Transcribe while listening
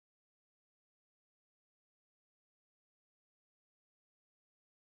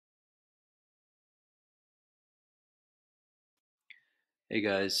Hey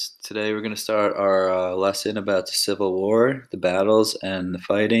guys, today we're going to start our lesson about the Civil War, the battles and the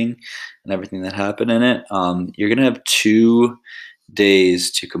fighting and everything that happened in it. You're going to have 2 days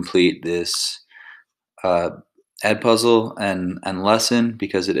to complete this uh, ed puzzle and lesson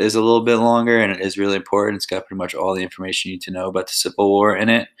because it is a little bit longer and it is really important. It's got pretty much all the information you need to know about the Civil War in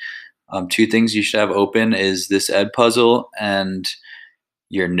it. 2 things you should have open is this ed puzzle and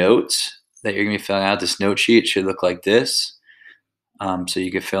your notes that you're going to be filling out. This note sheet should look like this. So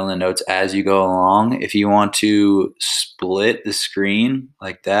you can fill in the notes as you go along. If you want to split the screen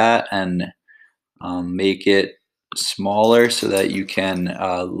like that and make it smaller so that you can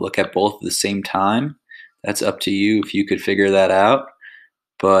look at both at the same time, that's up to you if you could figure that out.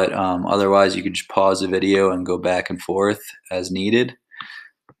 But otherwise, you could just pause the video and go back and forth as needed.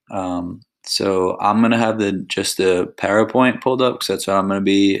 So I'm gonna have just the PowerPoint pulled up because that's what I'm gonna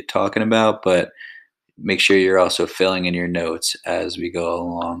be talking about. But make sure you're also filling in your notes as we go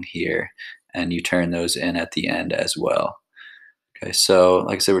along here, and you turn those in at the end as well. Okay, so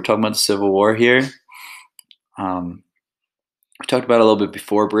like I said, we're talking about the Civil War here. We talked about it a little bit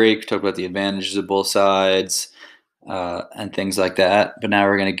before break. We talked about the advantages of both sides and things like that. But now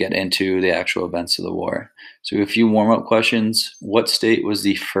we're going to get into the actual events of the war. So a few warm-up questions. What state was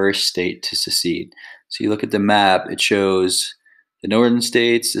the first state to secede? So you look at the map, it shows the northern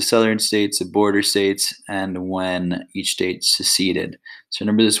states, the southern states, the border states, and when each state seceded. So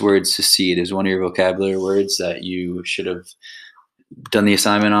remember, this word secede is one of your vocabulary words that you should have done the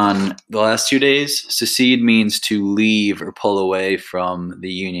assignment on the last 2 days. Secede means to leave or pull away from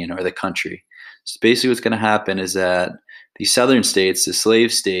the union or the country. So basically what's going to happen is that the southern states, the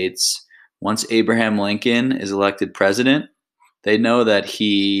slave states, once Abraham Lincoln is elected president, they know that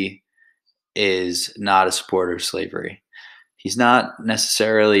he is not a supporter of slavery. He's not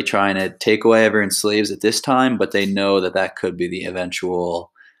necessarily trying to take away everyone's slaves at this time, but they know that that could be the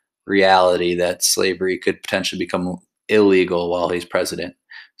eventual reality, that slavery could potentially become illegal while he's president.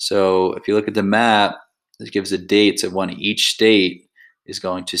 So if you look at the map, it gives the dates of when each state is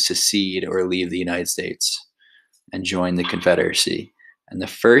going to secede or leave the United States and join the Confederacy. And the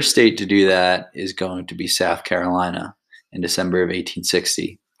first state to do that is going to be South Carolina in December of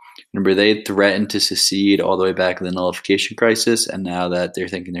 1860. Remember, they threatened to secede all the way back in the nullification crisis, and now that they're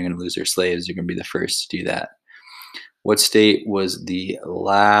thinking they're going to lose their slaves, they're going to be the first to do that. What state was the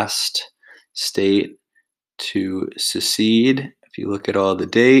last state to secede? If you look at all the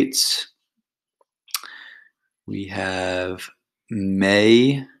dates, we have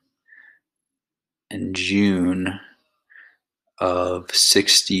May and June of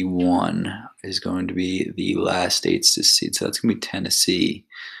 61 is going to be the last states to secede. So that's going to be Tennessee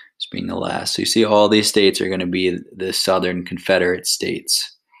as being the last. So you see all these states are going to be the Southern Confederate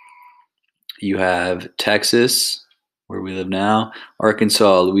states. You have Texas, where we live now,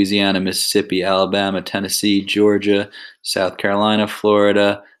 Arkansas, Louisiana, Mississippi, Alabama, Tennessee, Georgia, South Carolina,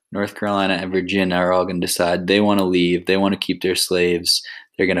 Florida, North Carolina, and Virginia are all going to decide they want to leave. They want to keep their slaves.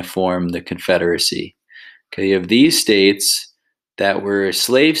 They're going to form the Confederacy. Okay, you have these states that were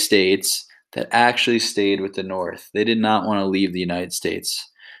slave states that actually stayed with the North. They did not want to leave the United States.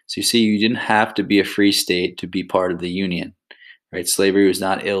 So you see, you didn't have to be a free state to be part of the Union. Right? Slavery was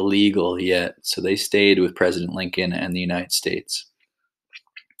not illegal yet, so they stayed with President Lincoln and the United States.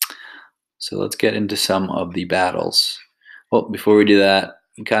 So let's get into some of the battles. Well, before we do that,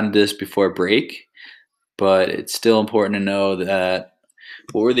 we kind of did this before break, but it's still important to know that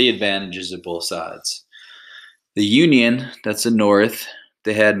what were the advantages of both sides? The Union, that's the North,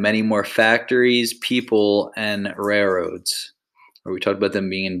 they had many more factories, people, and railroads. Where we talked about them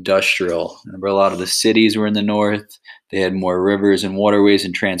being industrial. Remember, a lot of the cities were in the North. They had more rivers and waterways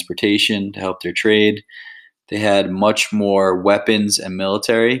and transportation to help their trade. They had much more weapons and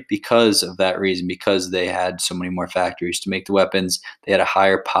military because of that reason, because they had so many more factories to make the weapons. They had a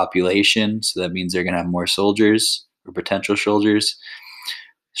higher population, so that means they're going to have more soldiers or potential soldiers.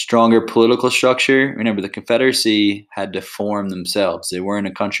 Stronger political structure. Remember, the Confederacy had to form themselves. They weren't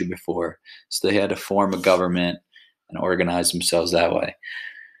a country before, so they had to form a government and organize themselves that way.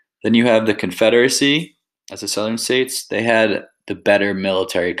 Then you have the Confederacy as the southern states. They had the better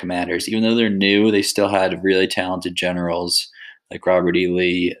military commanders. Even though they're new, they still had really talented generals like Robert E.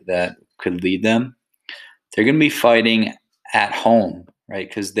 Lee that could lead them. They're going to be fighting at home, right?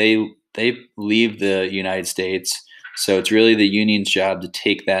 Because they leave the United States. So it's really the Union's job to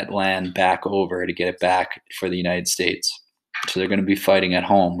take that land back over to get it back for the United States. So they're going to be fighting at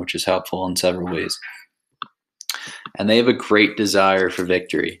home, which is helpful in several ways. And they have a great desire for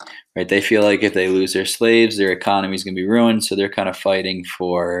victory, right? They feel like if they lose their slaves, their economy is going to be ruined. So they're kind of fighting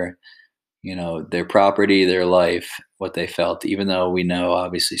for their property, their life, what they felt, even though we know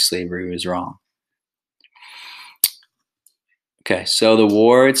obviously slavery was wrong. Okay, so the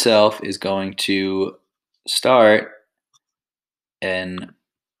war itself is going to start in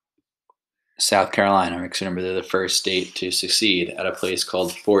South Carolina, because remember they're the first state to secede, at a place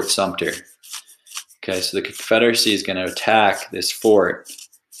called Fort Sumter. Okay, so the Confederacy is going to attack this fort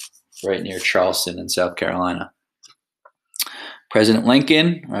right near Charleston in South Carolina. President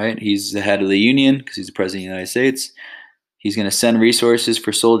Lincoln, right, he's the head of the Union because he's the president of the United States. He's going to send resources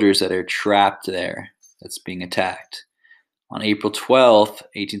for soldiers that are trapped there, that's being attacked. On April 12th,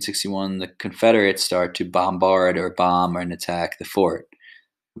 1861, the Confederates start to bombard or bomb and attack the fort,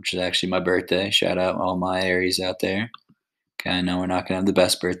 which is actually my birthday. Shout out all my Aries out there. Okay, I know we're not going to have the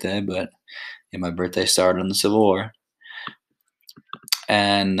best birthday, but yeah, my birthday started in the Civil War.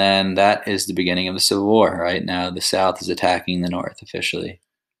 And then that is the beginning of the Civil War, right? Now the South is attacking the North officially.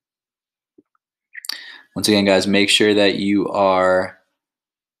 Once again, guys, make sure that you are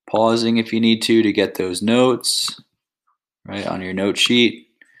pausing if you need to get those notes, right, on your note sheet.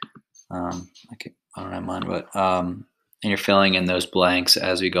 I don't have mine, but and you're filling in those blanks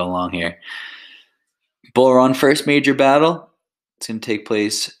as we go along here. Bull Run, first major battle. It's going to take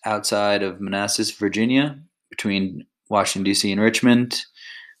place outside of Manassas, Virginia, between Washington, D.C. and Richmond.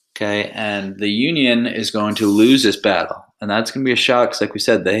 Okay, and the Union is going to lose this battle. And that's going to be a shock because, like we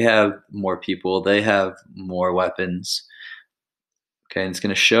said, they have more people. They have more weapons. Okay, and it's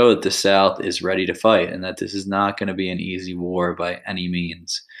going to show that the South is ready to fight and that this is not going to be an easy war by any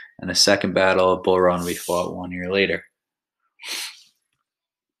means. And the second battle of Bull Run will be fought 1 year later.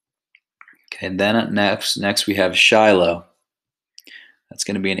 Okay, and then next we have Shiloh. That's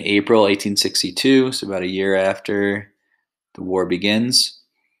going to be in April 1862, so about a year after the war begins.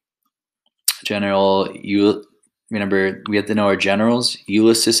 Remember, we have to know our generals.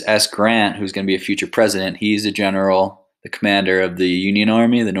 Ulysses S. Grant, who's going to be a future president, he's the general, the commander of the Union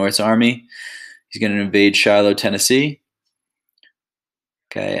Army, the North's Army. He's going to invade Shiloh, Tennessee.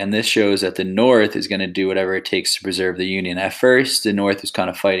 Okay, and this shows that the North is going to do whatever it takes to preserve the Union. At first, the North was kind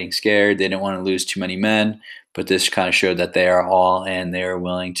of fighting scared. They didn't want to lose too many men, but this kind of showed that they are all in. They are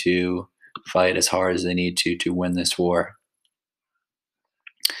willing to fight as hard as they need to win this war.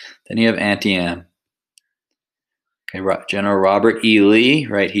 Then you have Antietam. Okay, General Robert E. Lee,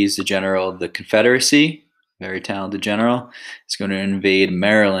 right? He's the general of the Confederacy, very talented general. He's going to invade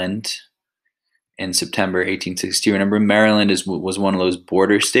Maryland in September 1862. Remember, Maryland was one of those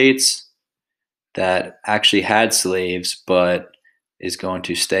border states that actually had slaves, but is going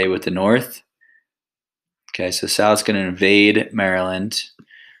to stay with the North. Okay, so South's going to invade Maryland.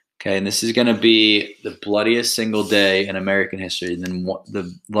 Okay, and this is going to be the bloodiest single day in American history,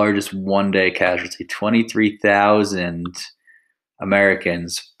 the largest one-day casualty. 23,000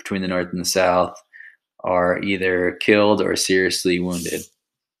 Americans between the North and the South are either killed or seriously wounded.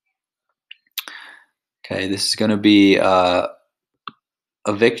 Okay, this is going to be a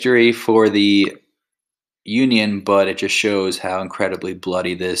victory for the Union, but it just shows how incredibly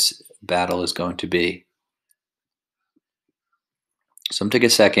bloody this battle is going to be. So I'm going to take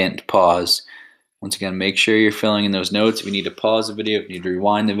a second to pause. Once again, make sure you're filling in those notes. If you need to pause the video, if you need to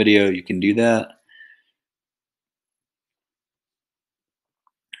rewind the video, you can do that.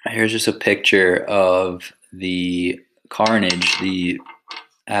 Here's just a picture of the carnage, the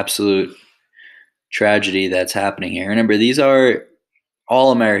absolute tragedy that's happening here. Remember, these are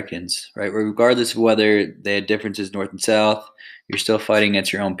all Americans, right? Regardless of whether they had differences North and South, you're still fighting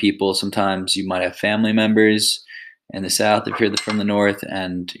against your own people. Sometimes you might have family members in the South if you're from the North,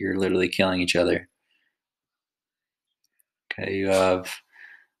 and you're literally killing each other. Okay, you have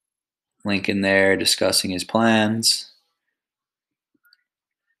Lincoln there discussing his plans.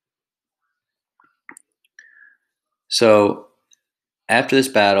 So after this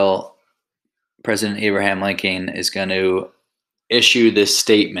battle, President Abraham Lincoln is going to issue this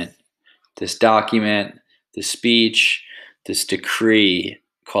statement, this document, this speech, this decree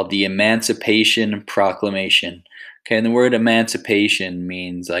called the Emancipation Proclamation. Okay, and the word emancipation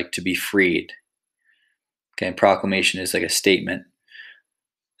means like to be freed. Okay, and proclamation is like a statement.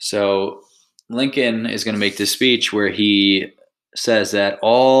 So Lincoln is going to make this speech where he says that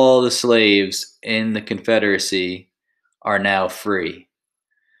all the slaves in the Confederacy are now free.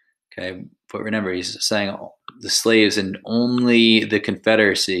 Okay, but remember, he's saying the slaves in only the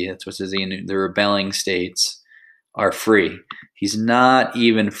Confederacy, that's what says in the rebelling states, are free. He's not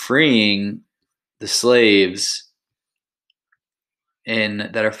even freeing the slaves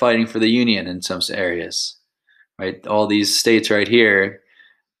that are fighting for the Union in some areas, right? All these states right here,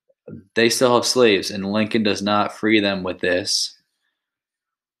 they still have slaves, and Lincoln does not free them with this.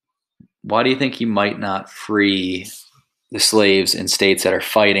 Why do you think he might not free the slaves in states that are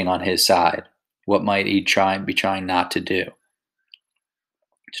fighting on his side? What might he be trying not to do?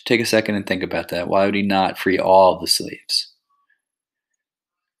 Just take a second and think about that. Why would he not free all of the slaves?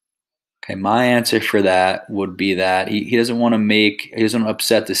 Okay, my answer for that would be that he doesn't want to he doesn't want to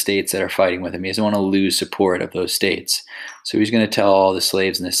upset the states that are fighting with him. He doesn't want to lose support of those states. So he's going to tell all the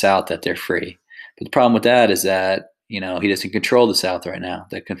slaves in the South that they're free. But the problem with that is that, he doesn't control the South right now.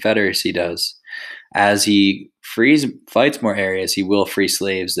 The Confederacy does. As he fights more areas, he will free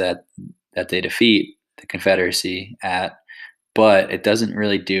slaves that they defeat the Confederacy at, but it doesn't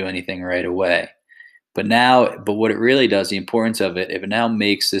really do anything right away. But what it really does, the importance of it, if it now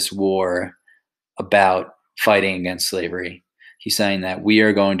makes this war about fighting against slavery, he's saying that we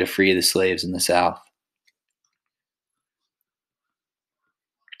are going to free the slaves in the South.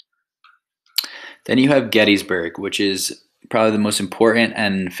 Then you have Gettysburg, which is probably the most important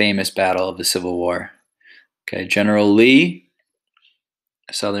and famous battle of the Civil War. Okay, General Lee,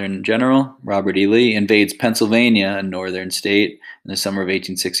 Southern General Robert E. Lee, invades Pennsylvania, a northern state, in the summer of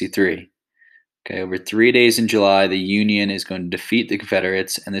 1863. Okay, over 3 days in July, the Union is going to defeat the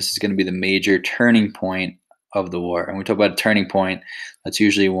Confederates, and this is going to be the major turning point of the war. And we talk about a turning point, that's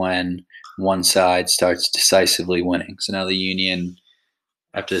usually when one side starts decisively winning. So now the Union,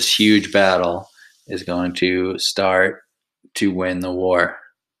 after this huge battle, is going to start to win the war.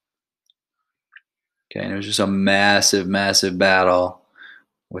 Okay, and it was just a massive, massive battle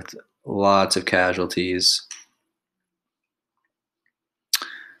with lots of casualties.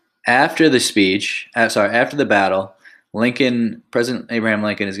 After the battle, President Abraham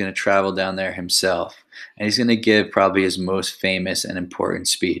Lincoln is going to travel down there himself, and he's going to give probably his most famous and important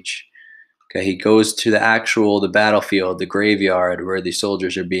speech. Okay, he goes to the battlefield, the graveyard where the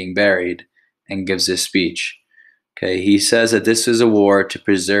soldiers are being buried, and gives this speech. Okay, he says that this is a war to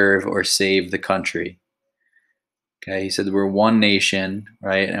preserve or save the country. Okay, he said we're one nation,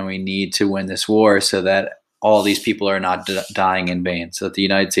 right, and we need to win this war so that all these people are not dying in vain, so that the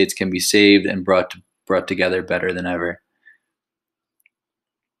United States can be saved and brought together better than ever.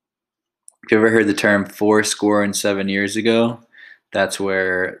 If you ever heard the term 7 years ago, that's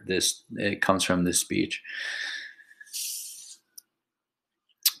where it comes from, this speech.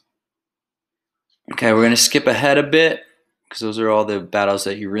 Okay, we're going to skip ahead a bit because those are all the battles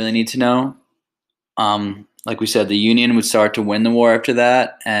that you really need to know. Like we said, the Union would start to win the war after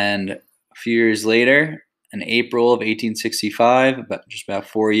that, and a few years later, in April of 1865, just about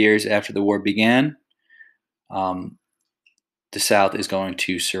 4 years after the war began, the South is going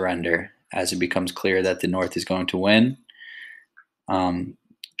to surrender as it becomes clear that the North is going to win.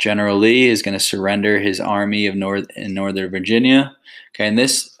 General Lee is going to surrender his army in Northern Virginia. Okay, and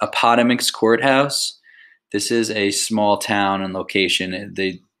this Appomattox Courthouse, this is a small town and location.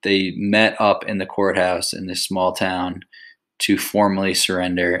 They met up in the courthouse in this small town to formally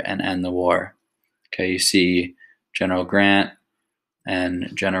surrender and end the war. Okay, you see General Grant and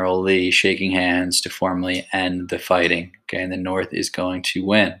General Lee shaking hands to formally end the fighting. Okay, and the North is going to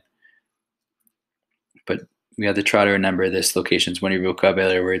win. But we have to try to remember this location's one of your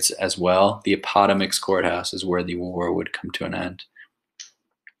vocabulary words as well. The Appomattox Courthouse is where the war would come to an end.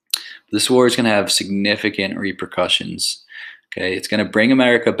 This war is going to have significant repercussions. Okay, it's going to bring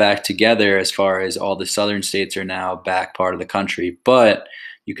America back together as far as all the southern states are now back part of the country. But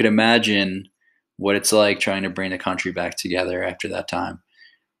you could imagine what it's like trying to bring the country back together after that time,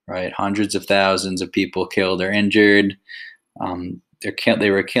 right? Hundreds of thousands of people killed or injured.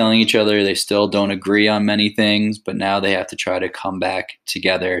 They were killing each other. They still don't agree on many things, but now they have to try to come back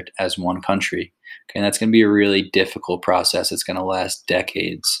together as one country. Okay, and that's going to be a really difficult process. It's going to last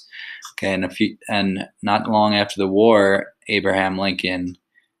decades. Okay, and not long after the war, Abraham Lincoln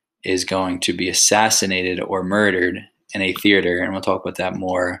is going to be assassinated or murdered in a theater, and we'll talk about that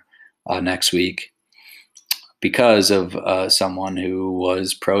more next week, because of someone who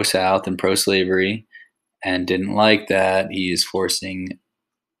was pro-South and pro-slavery and didn't like that he is forcing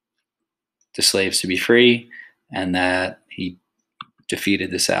the slaves to be free and that he defeated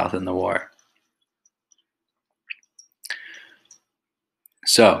the South in the war.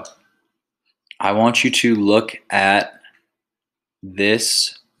 So I want you to look at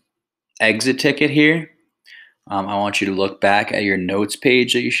this exit ticket here. I want you to look back at your notes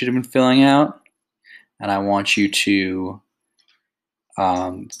page that you should have been filling out, and I want you to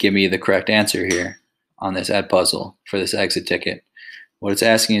give me the correct answer here on this Edpuzzle for this exit ticket. What it's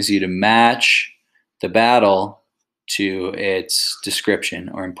asking is you to match the battle to its description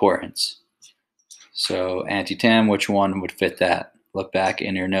or importance. So Antietam, which one would fit that? Look back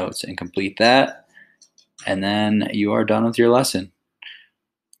in your notes and complete that, and then you are done with your lesson.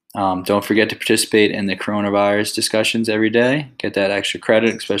 Don't forget to participate in the coronavirus discussions every day. Get that extra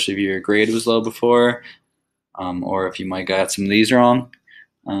credit, especially if your grade was low before, or if you might got some of these wrong.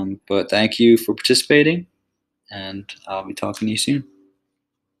 But thank you for participating, and I'll be talking to you soon.